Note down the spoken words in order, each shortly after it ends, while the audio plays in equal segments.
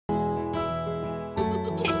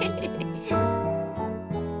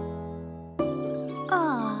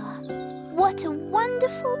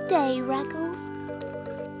wonderful day, Raggles.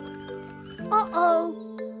 Uh-oh.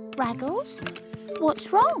 Raggles,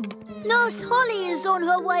 what's wrong? Nurse Holly is on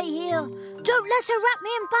her way here. Don't let her wrap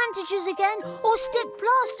me in bandages again, or stick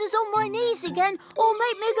plasters on my knees again, or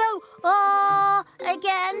make me go,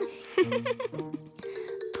 again.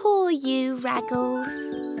 Poor you, Raggles.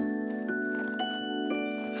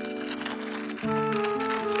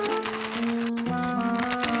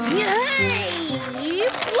 Yay!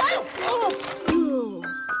 Whoa! Oh.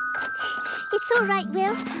 It's all right,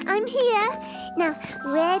 Will. I'm here. Now,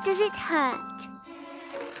 where does it hurt?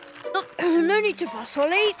 No need to fuss,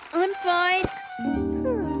 Holly. I'm fine.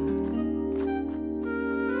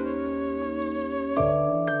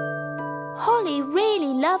 Holly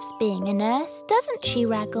really loves being a nurse, doesn't she,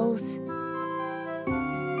 Raggles?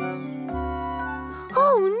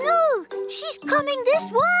 Oh, no! She's coming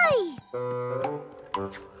this way!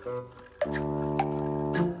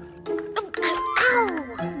 Ow!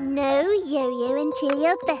 No yo-yo until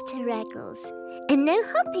you're better, Raggles. And no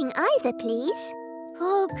hopping either, please.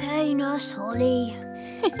 OK, Nurse Holly.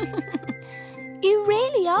 You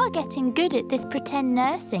really are getting good at this pretend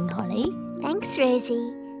nursing, Holly. Thanks,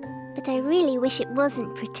 Rosie. But I really wish it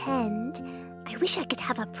wasn't pretend. I wish I could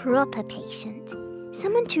have a proper patient.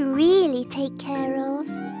 Someone to really take care of.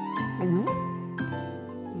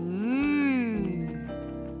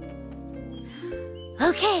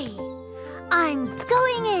 OK, I'm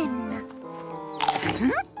going in.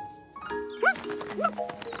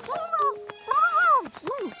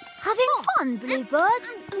 Having fun, Bluebird?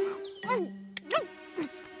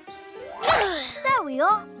 There we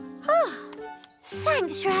are.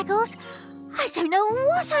 Thanks, Raggles. I don't know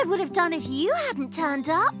what I would have done if you hadn't turned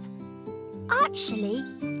up. Actually,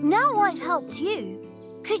 now I've helped you,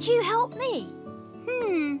 could you help me?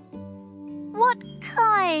 What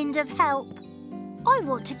kind of help? I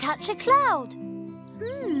want to catch a cloud.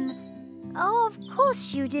 Oh, of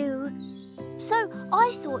course you do. So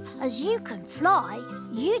I thought as you can fly,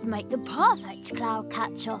 you'd make the perfect cloud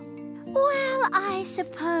catcher. Well, I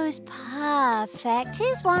suppose perfect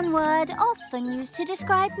is one word often used to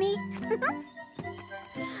describe me.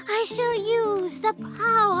 I shall use the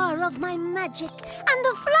power of my magic and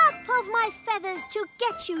the flap of my feathers to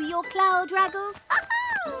get you your cloud, Raggles.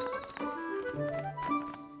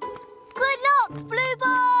 Good luck,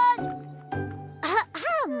 Bluebird!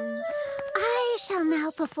 I shall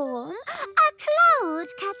now perform a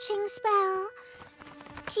cloud-catching spell.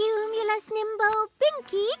 Cumulus nimbo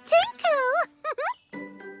binky tinkle.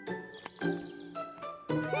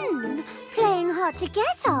 Playing hard to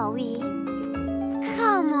get, are we?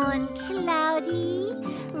 Come on, Cloudy.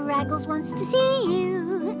 Raggles wants to see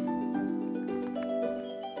you.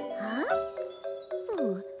 Huh?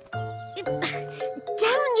 Ooh.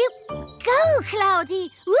 Down you go, Cloudy.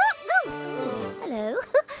 Hello.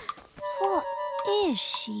 What is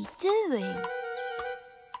she doing?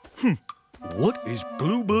 What is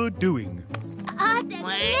Bluebird doing?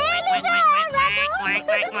 Nearly there,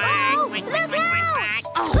 Raggles. Look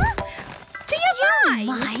out! Do you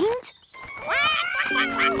mind?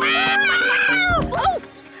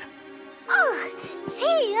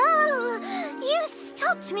 Tio! You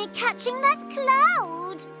stopped me catching that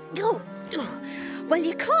cloud. Oh, well,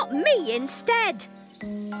 you caught me instead.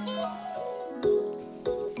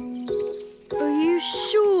 Are you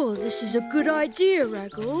sure this is a good idea,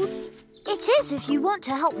 Raggles? It is if you want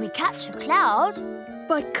to help me catch a cloud.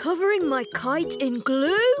 By covering my kite in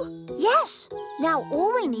glue? Yes. Now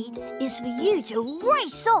all we need is for you to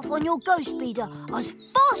race off on your ghost speeder as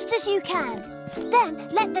fast as you can. Then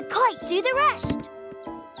let the kite do the rest.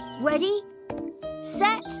 Ready,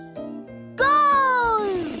 set, go!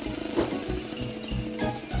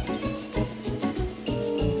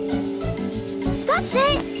 That's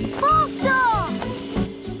it! Faster!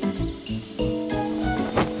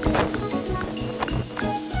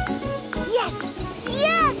 Yes!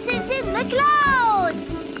 Yes, it's in the cloud!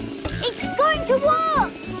 It's going to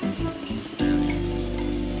work!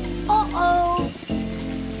 Uh-oh!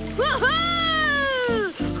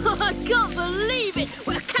 Woohoo! I can't believe it!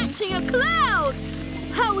 We're catching a cloud!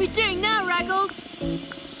 How are we doing now, Raggles?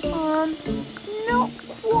 Not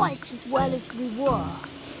quite as well as we were.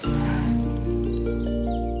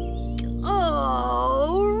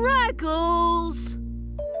 Oh, Raggles!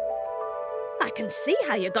 I can see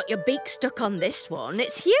how you got your beak stuck on this one.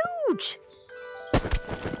 It's huge.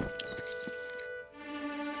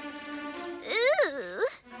 Ooh.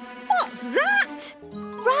 What's that?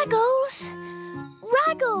 Raggles!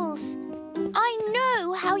 Raggles! I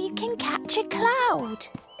know how you can catch a cloud.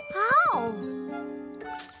 How?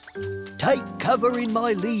 Take cover in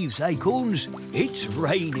my leaves, Acorns. It's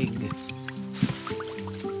raining.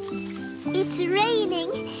 It's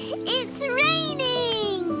raining! It's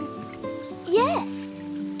raining! Yes,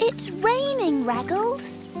 it's raining,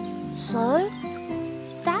 Raggles. So?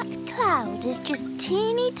 That cloud is just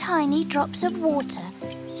teeny tiny drops of water,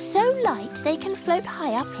 so light they can float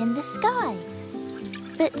high up in the sky.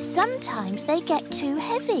 But sometimes they get too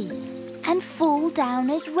heavy and fall down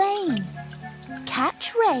as rain.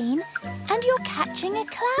 Catch rain and you're catching a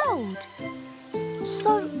cloud.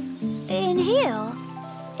 So, in here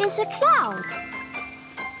is a cloud.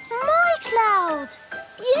 My cloud!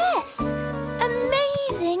 Yes!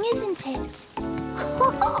 Amazing, isn't it?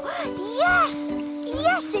 Yes!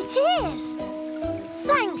 Yes, it is!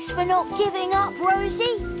 Thanks for not giving up,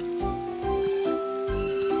 Rosie.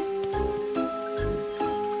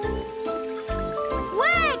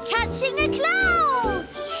 We're catching a cloud!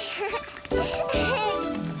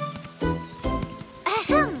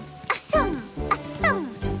 Ahem, ahem, ahem.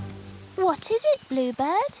 What is it,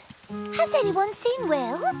 Bluebird? Has anyone seen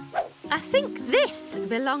Will? I think this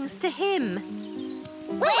belongs to him.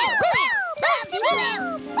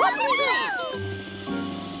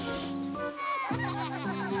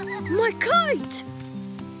 My kite!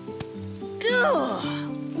 Ugh,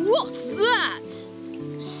 what's that?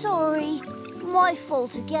 Sorry, my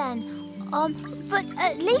fault again. But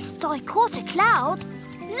at least I caught a cloud.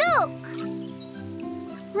 Look!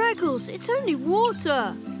 Raggles, it's only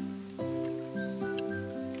water.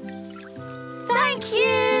 Thank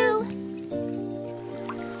you!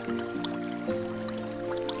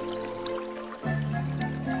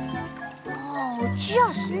 Oh,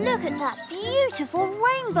 just look at that beautiful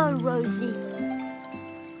rainbow, Rosie.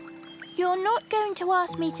 You're not going to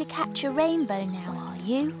ask me to catch a rainbow now, are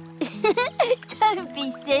you? Don't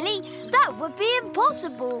be silly. That would be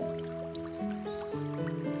impossible.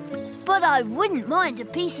 But I wouldn't mind a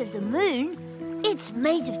piece of the moon. It's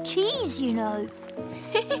made of cheese, you know.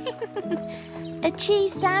 A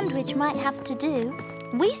cheese sandwich might have to do.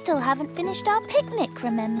 We still haven't finished our picnic,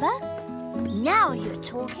 remember? Now you're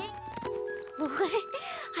talking.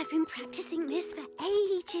 I've been practicing this for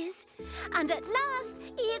ages, and at last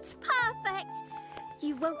it's perfect.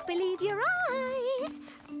 You won't believe your eyes.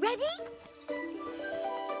 Ready?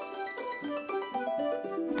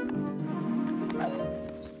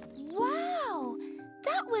 Wow!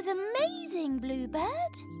 That was amazing,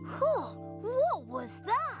 Bluebird. What was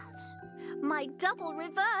that? My double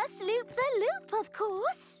reverse loop-the-loop, of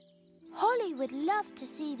course. Holly would love to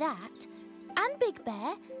see that. And Big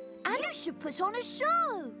Bear. And You should put on a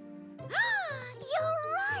show. You're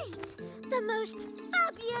right. The most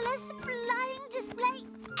fabulous flying display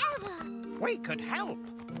ever. We could help.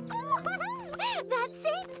 That's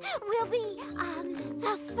it. We'll be,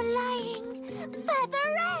 the flying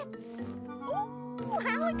featherettes. Ooh,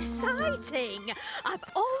 how exciting! I've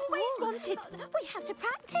always wanted... We have to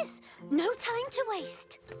practice. No time to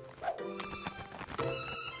waste.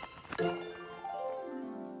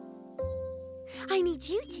 I need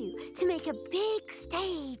you two to make a big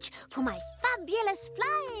stage for my fabulous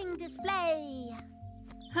flying display.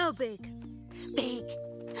 How big? Big.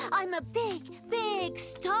 I'm a big, big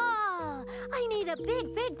star. I need a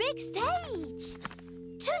big, big, big stage.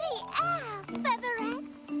 To the air,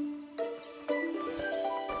 featherettes.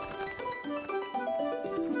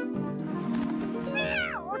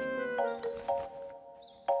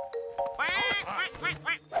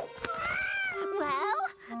 Well,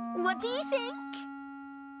 what do you think?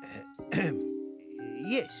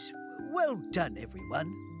 Yes, well done,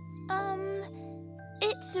 everyone.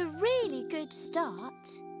 It's a really good start.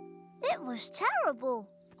 It was terrible.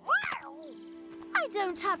 I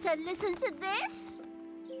don't have to listen to this.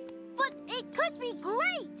 But it could be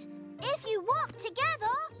great if you work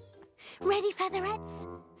together. Ready, featherettes?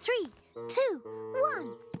 3, 2,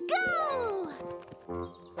 1, go!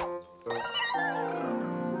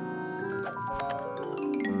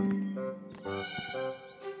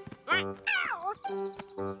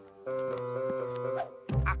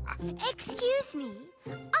 Excuse me,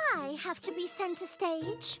 I have to be centre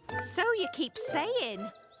stage. So you keep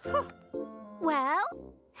saying. Well,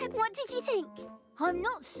 what did you think? I'm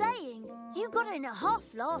not saying. You got in a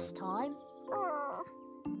huff last time.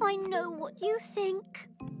 I know what you think.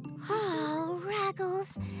 Oh,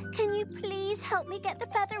 Raggles, can you please help me get the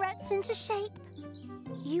featherettes into shape?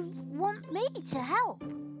 You want me to help?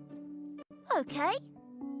 Okay.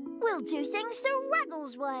 We'll do things the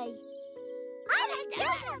Raggles way. I like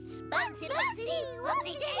donuts! Bouncy, bouncy,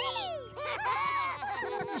 wobbly-dee!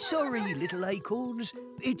 Sorry, little acorns.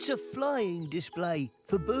 It's a flying display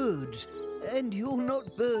for birds. And you're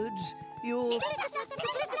not birds, you're...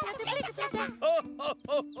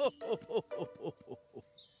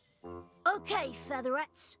 Okay,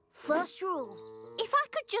 featherettes. First rule. If I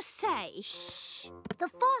could just say... Shh. The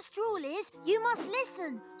first rule is you must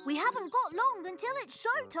listen. We haven't got long until it's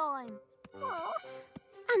showtime.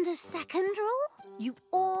 And the second rule? You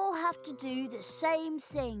all have to do the same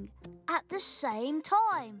thing at the same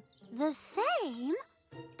time. The same?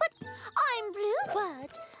 But I'm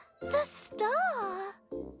Bluebird, the star.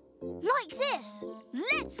 Like this.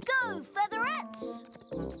 Let's go, Featherettes!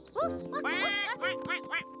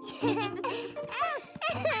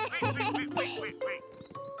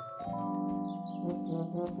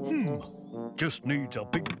 Just needs a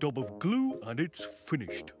big dab of glue and it's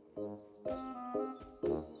finished.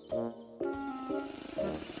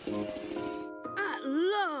 At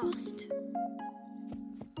last!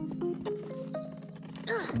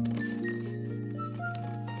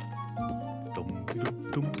 Dum,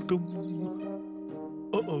 dum, dum, dum.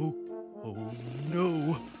 Uh-oh. Oh,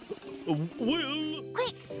 no. Well...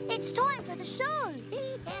 Quick, it's time for the show.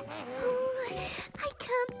 I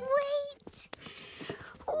can't wait.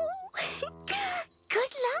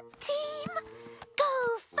 Good luck, team. Go,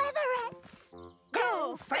 Featherettes.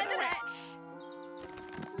 Go, Featherettes!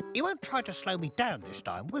 You won't try to slow me down this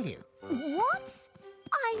time, will you? What?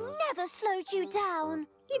 I never slowed you down.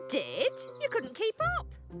 You did? You couldn't keep up.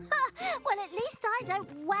 Well, at least I don't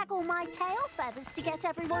waggle my tail feathers to get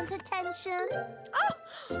everyone's attention. Oh,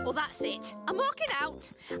 well, that's it. I'm walking out.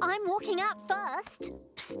 I'm walking out first.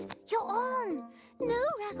 Psst, you're on. No,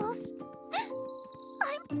 Raggles.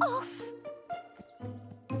 I'm off.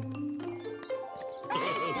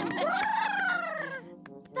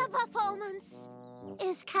 The performance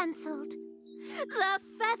is cancelled. The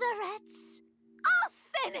Featherettes are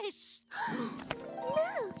finished.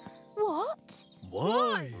 No. What?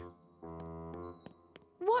 Why?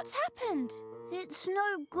 What's happened? It's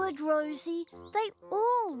no good, Rosie. They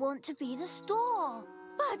all want to be the star.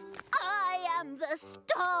 But I am the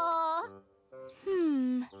star.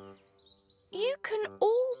 You can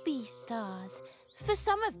all be stars for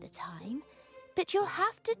some of the time, but you'll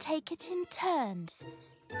have to take it in turns.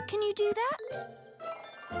 Can you do that?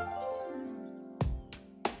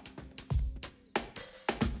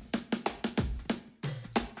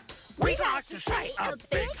 We'd like to say a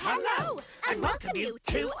big hello and welcome you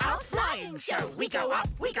to our flying show. We go up,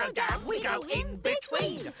 we go down, we go in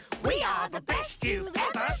between. We are the best you've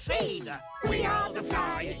ever seen. We are the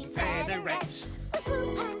flying Featherettes. We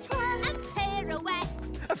swoop and twirl and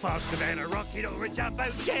pirouette. Faster than a rocket or a jumbo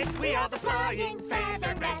jet. We are the flying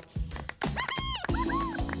Featherettes.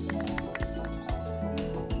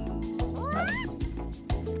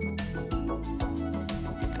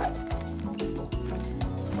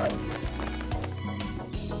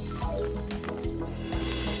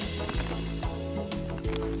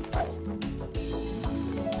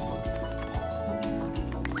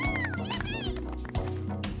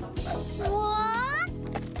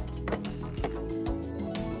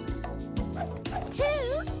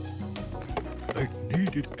 I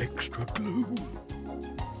needed extra glue. 3.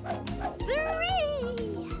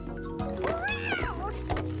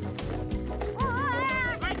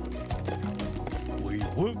 We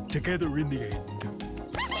worked together in the end.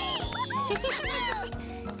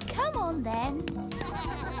 Come on, then.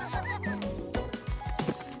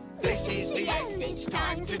 This is the end, it's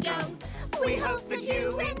time to go. We hope that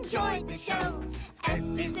you enjoyed the show. F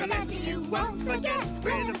is the letter you won't forget.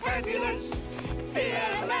 We're the fabulous,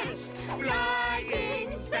 fearless, flying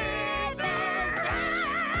Featherettes.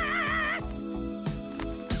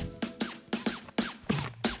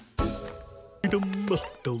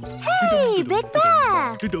 Hey, Big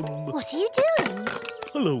Bear! What are you doing?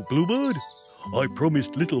 Hello, Bluebird. I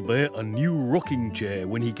promised Little Bear a new rocking chair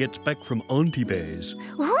when he gets back from Auntie Bear's.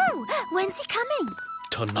 Ooh, when's he coming?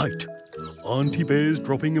 Tonight. Auntie Bear's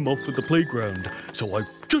dropping him off at the playground, so I've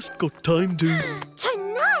just got time to...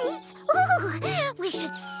 Tonight? Ooh, we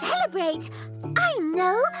should celebrate. I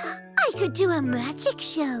know. I could do a magic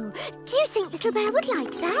show. Do you think Little Bear would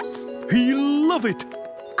like that? He'll love it!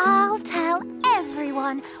 I'll tell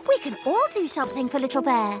everyone. We can all do something for Little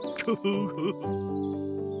Bear.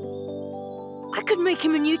 I could make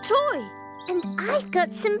him a new toy. And I've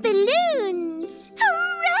got some balloons.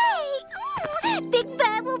 Hooray! Ooh, Big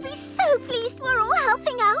Bear will be so pleased we're all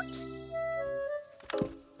helping out.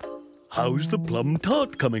 How's the plum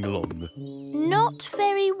tart coming along? Not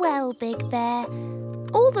very well, Big Bear.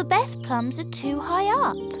 All the best plums are too high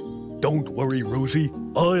up. Don't worry, Rosie.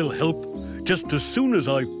 I'll help. Just as soon as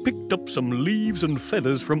I've picked up some leaves and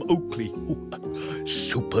feathers from Oakley.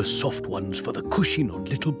 Super soft ones for the cushion on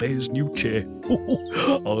Little Bear's new chair.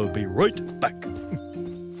 I'll be right back.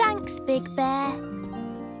 Thanks, Big Bear.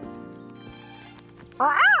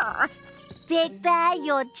 Big Bear,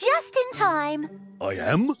 you're just in time. I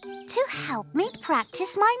am? To help me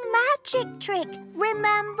practice my magic trick,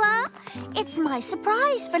 remember? It's my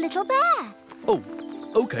surprise for Little Bear. Oh,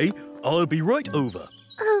 OK. I'll be right over.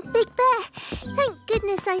 Oh, Big Bear, thank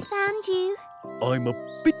goodness I found you. I'm a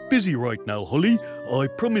bit busy right now, Holly. I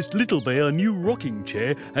promised Little Bear a new rocking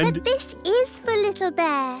chair and... But this is for Little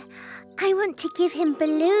Bear. I want to give him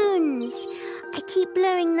balloons. I keep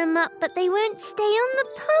blowing them up, but they won't stay on the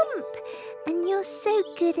pump. And you're so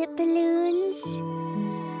good at balloons.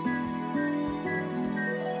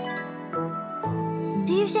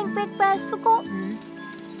 Do you think Big Bear's forgotten?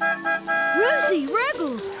 Rosie,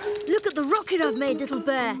 Raggles, look at the rocket I've made, Little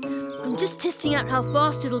Bear. I'm just testing out how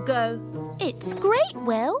fast it'll go. It's great,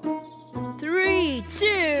 Will. 3,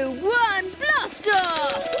 2, 1, blast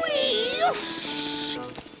off! Whee!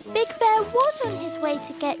 Big Bear was on his way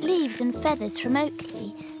to get leaves and feathers from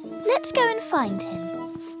Oakley. Let's go and find him.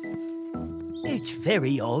 It's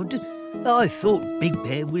very odd. I thought Big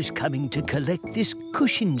Bear was coming to collect this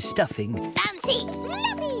cushion stuffing. Bouncy!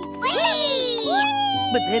 Fluffy!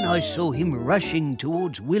 But then I saw him rushing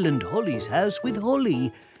towards Will and Holly's house with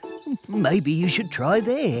Holly. Maybe you should try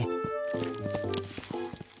there.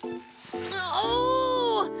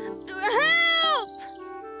 Oh!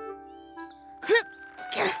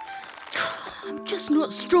 Help! I'm just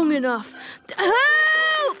not strong enough.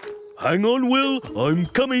 Help! Hang on, Will. I'm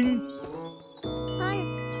coming.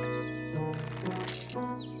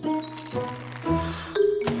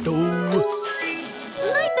 Oh.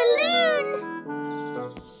 My balloon!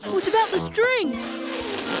 What about the string?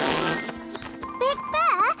 Big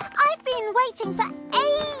Bear, I've been waiting for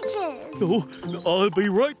ages. Oh, I'll be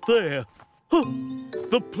right there. Huh,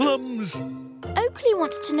 the plums. Oakley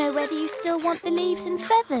wants to know whether you still want the leaves and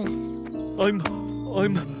feathers.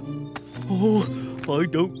 Oh, I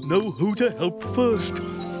don't know who to help first.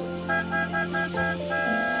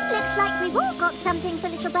 Looks like we've all got something for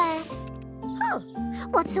Little Bear. Oh,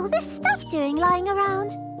 what's all this stuff doing lying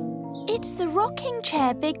around? It's the rocking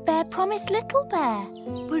chair Big Bear promised Little Bear.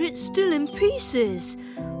 But it's still in pieces.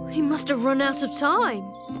 He must have run out of time.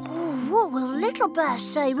 Oh, what will Little Bear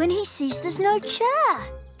say when he sees there's no chair?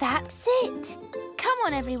 That's it. Come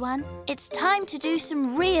on, everyone. It's time to do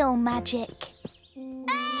some real magic.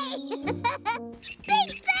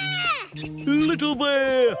 Big Bear! Little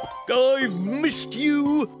Bear, I've missed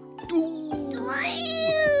you.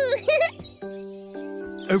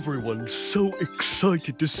 Everyone's so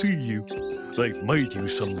excited to see you. They've made you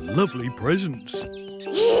some lovely presents.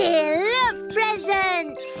 Yeah, love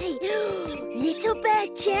presents! Little Bear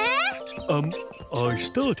chair? I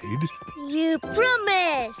started. You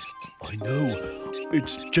promised. I know.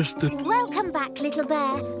 It's just that... Welcome back, Little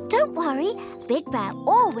Bear. Don't worry, Big Bear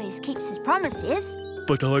always keeps his promises.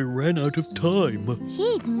 But I ran out of time.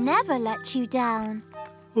 He'd never let you down.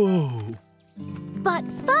 Oh. But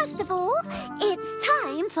first of all, it's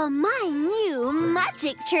time for my new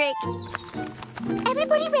magic trick.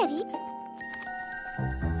 Everybody ready?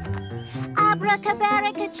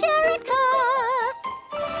 Abracabaraca-cherica!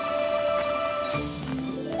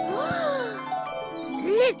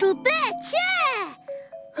 Little Bear chair!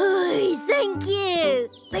 Oh, thank you!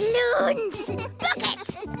 Balloons!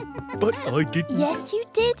 Rocket! But I didn't... Yes, you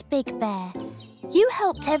did, Big Bear. You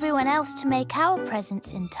helped everyone else to make our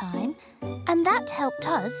presents in time, and that helped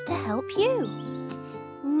us to help you.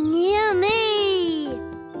 Yummy!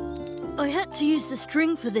 I had to use the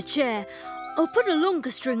string for the chair. I'll put a longer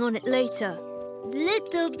string on it later.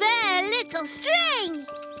 Little Bear, little string!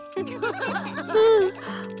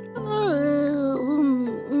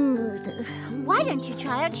 Why don't you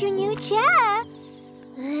try out your new chair?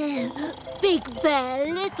 Big Bear,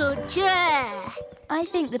 little chair! I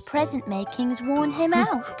think the present making's worn him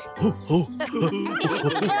out. Oh.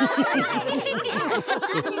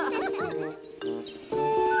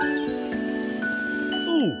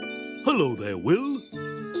 Oh, hello there, Will.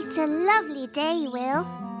 It's a lovely day, Will.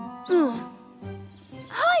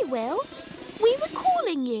 Hi, Will. We were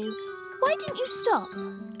calling you. Why didn't you stop?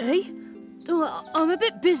 Eh? Oh, I'm a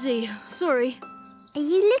bit busy. Sorry. Are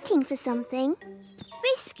you looking for something?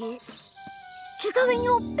 Biscuits? To go in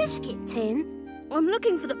your biscuit tin? I'm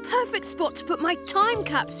looking for the perfect spot to put my time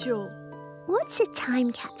capsule. What's a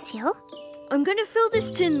time capsule? I'm going to fill this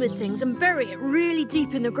tin with things and bury it really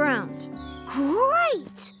deep in the ground.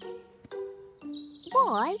 Great!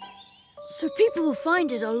 Why? So people will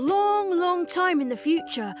find it a long, long time in the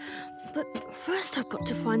future. But first I've got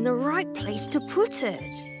to find the right place to put it.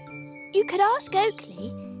 You could ask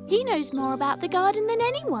Oakley. He knows more about the garden than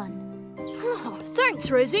anyone. Oh,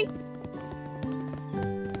 thanks, Rosie.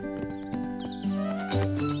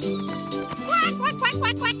 Quack, quack, quack, quack.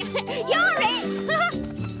 quack, quack. You're it.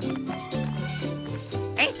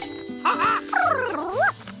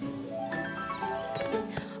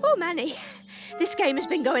 Oh, Manny. This game has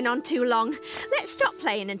been going on too long. Let's stop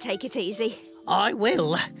playing and take it easy. I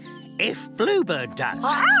will, if Bluebird does. It!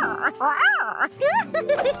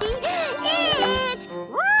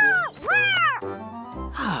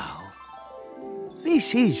 Oh,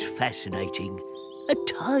 this is fascinating. A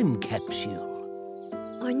time capsule.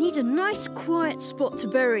 I need a nice quiet spot to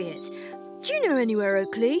bury it. Do you know anywhere,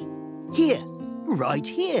 Oakley? Here, right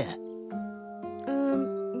here.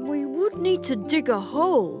 We would need to dig a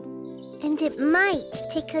hole. And it might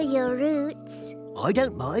tickle your roots. I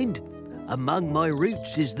don't mind. Among my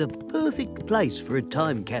roots is the perfect place for a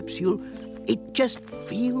time capsule. It just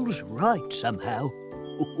feels right somehow.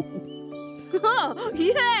 Oh,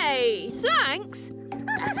 yay! Thanks!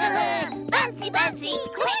 Bouncy, bouncy,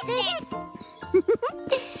 quickness!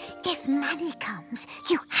 If Manny comes,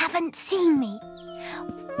 you haven't seen me.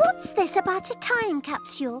 What's this about a time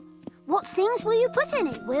capsule? What things will you put in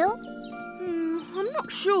it, Will? I'm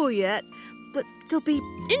not sure yet, but there'll be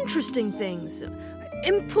interesting things.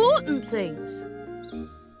 Important things.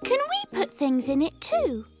 Can we put things in it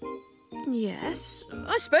too? Yes,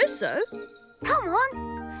 I suppose so. Come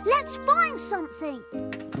on, let's find something.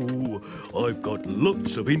 Oh, I've got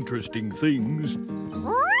lots of interesting things.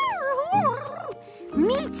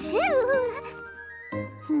 Me too.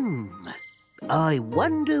 I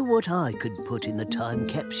wonder what I could put in the time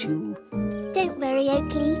capsule. Don't worry,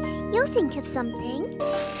 Oakley. You'll think of something.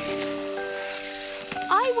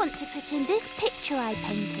 I want to put in this picture I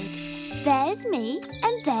painted. There's me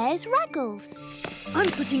and there's Raggles. I'm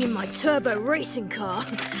putting in my turbo racing car.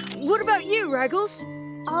 What about you, Raggles?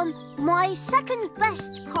 My second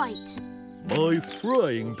best kite. My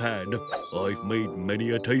frying pan. I've made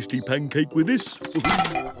many a tasty pancake with this.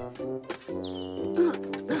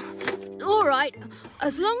 All right,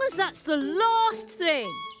 as long as that's the last thing.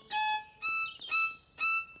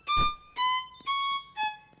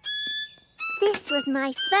 This was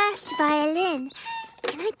my first violin.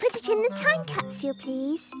 Can I put it in the time capsule,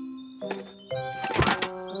 please?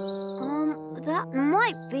 That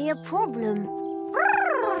might be a problem.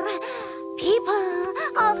 People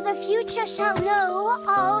of the future shall know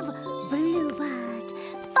of Bluebird,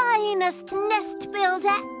 finest nest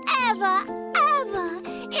builder ever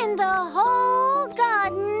in the whole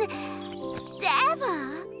garden. Ever.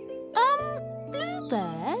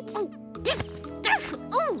 Bluebird? Get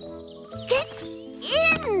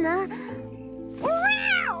in!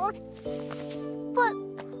 But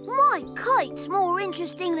my kite's more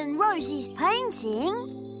interesting than Rosie's painting.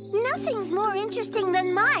 Nothing's more interesting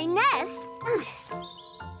than my nest.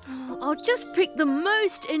 I'll just pick the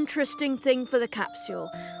most interesting thing for the capsule.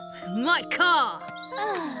 My car.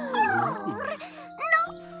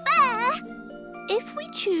 Not fair. If we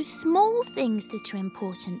choose small things that are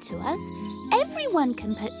important to us, everyone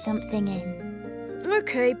can put something in.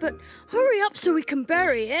 OK, but hurry up so we can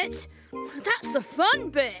bury it. That's the fun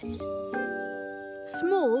bit.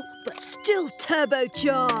 Small, but still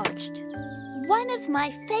turbocharged. One of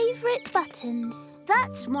my favourite buttons.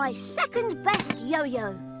 That's my second best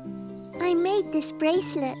yo-yo. I made this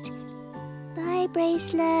bracelet. Bye,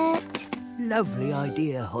 bracelet. Lovely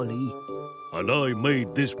idea, Holly. And I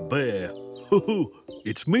made this bear.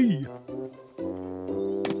 It's me.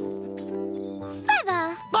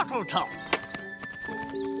 Feather. Bottle top.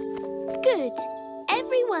 Good.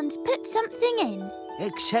 Everyone's put something in.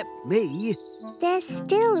 Except me. There's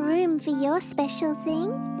still room for your special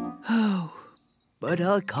thing. Oh, but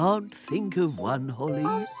I can't think of one, Holly.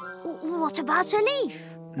 What about a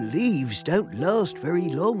leaf? Leaves don't last very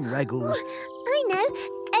long, Raggles. I know,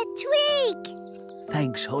 a twig.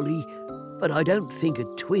 Thanks, Holly, but I don't think a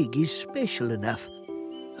twig is special enough.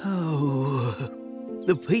 Oh,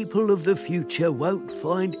 the people of the future won't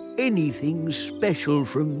find anything special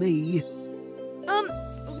from me.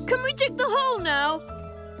 Can we dig the hole now?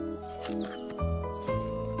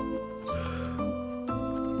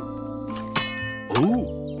 Oh,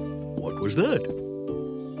 what was that?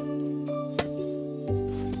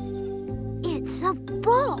 It's a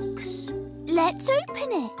box. Let's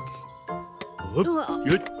open it.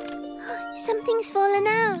 Something's fallen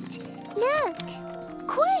out. Look.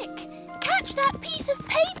 Quick, catch that piece of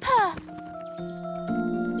paper.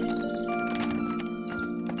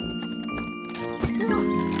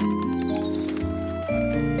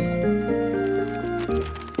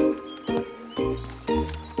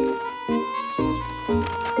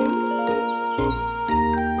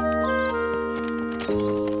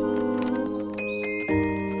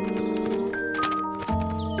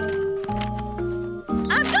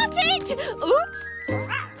 I've got it! Oops!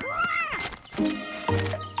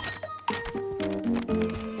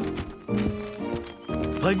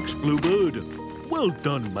 Thanks, Bluebird. Well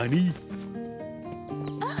done, Manny.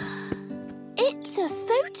 It's a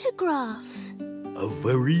photograph. A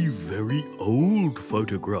very, very old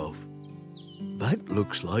photograph. That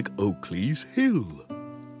looks like Oakley's hill.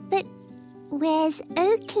 But where's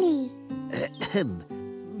Oakley?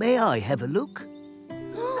 May I have a look?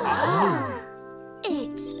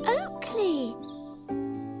 It's Oakley.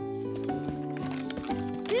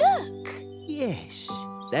 Look. Yes,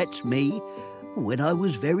 that's me, when I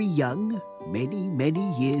was very young, many, many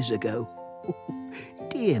years ago.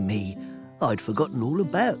 Dear me, I'd forgotten all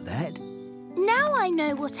about that. Now I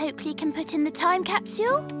know what Oakley can put in the time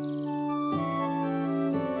capsule.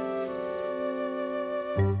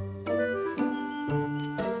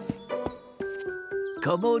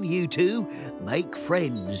 Come on, you two, make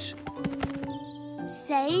friends.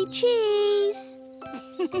 Say cheese.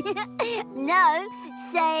 No,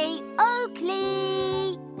 say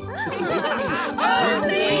Oakley.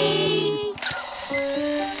 Oakley!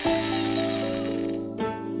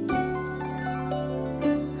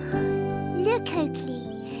 Look,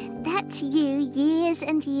 Oakley, that's you years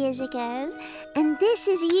and years ago, and this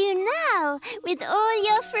is you now with all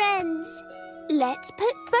your friends. Let's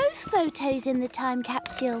put both photos in the time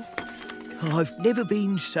capsule. I've never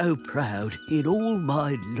been so proud in all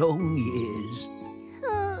my long years.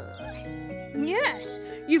 Yes,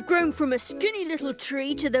 you've grown from a skinny little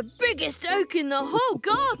tree to the biggest oak in the whole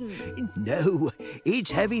garden. No,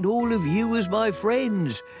 it's having all of you as my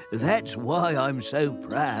friends. That's why I'm so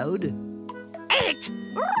proud. It!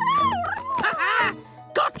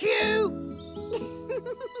 Got you!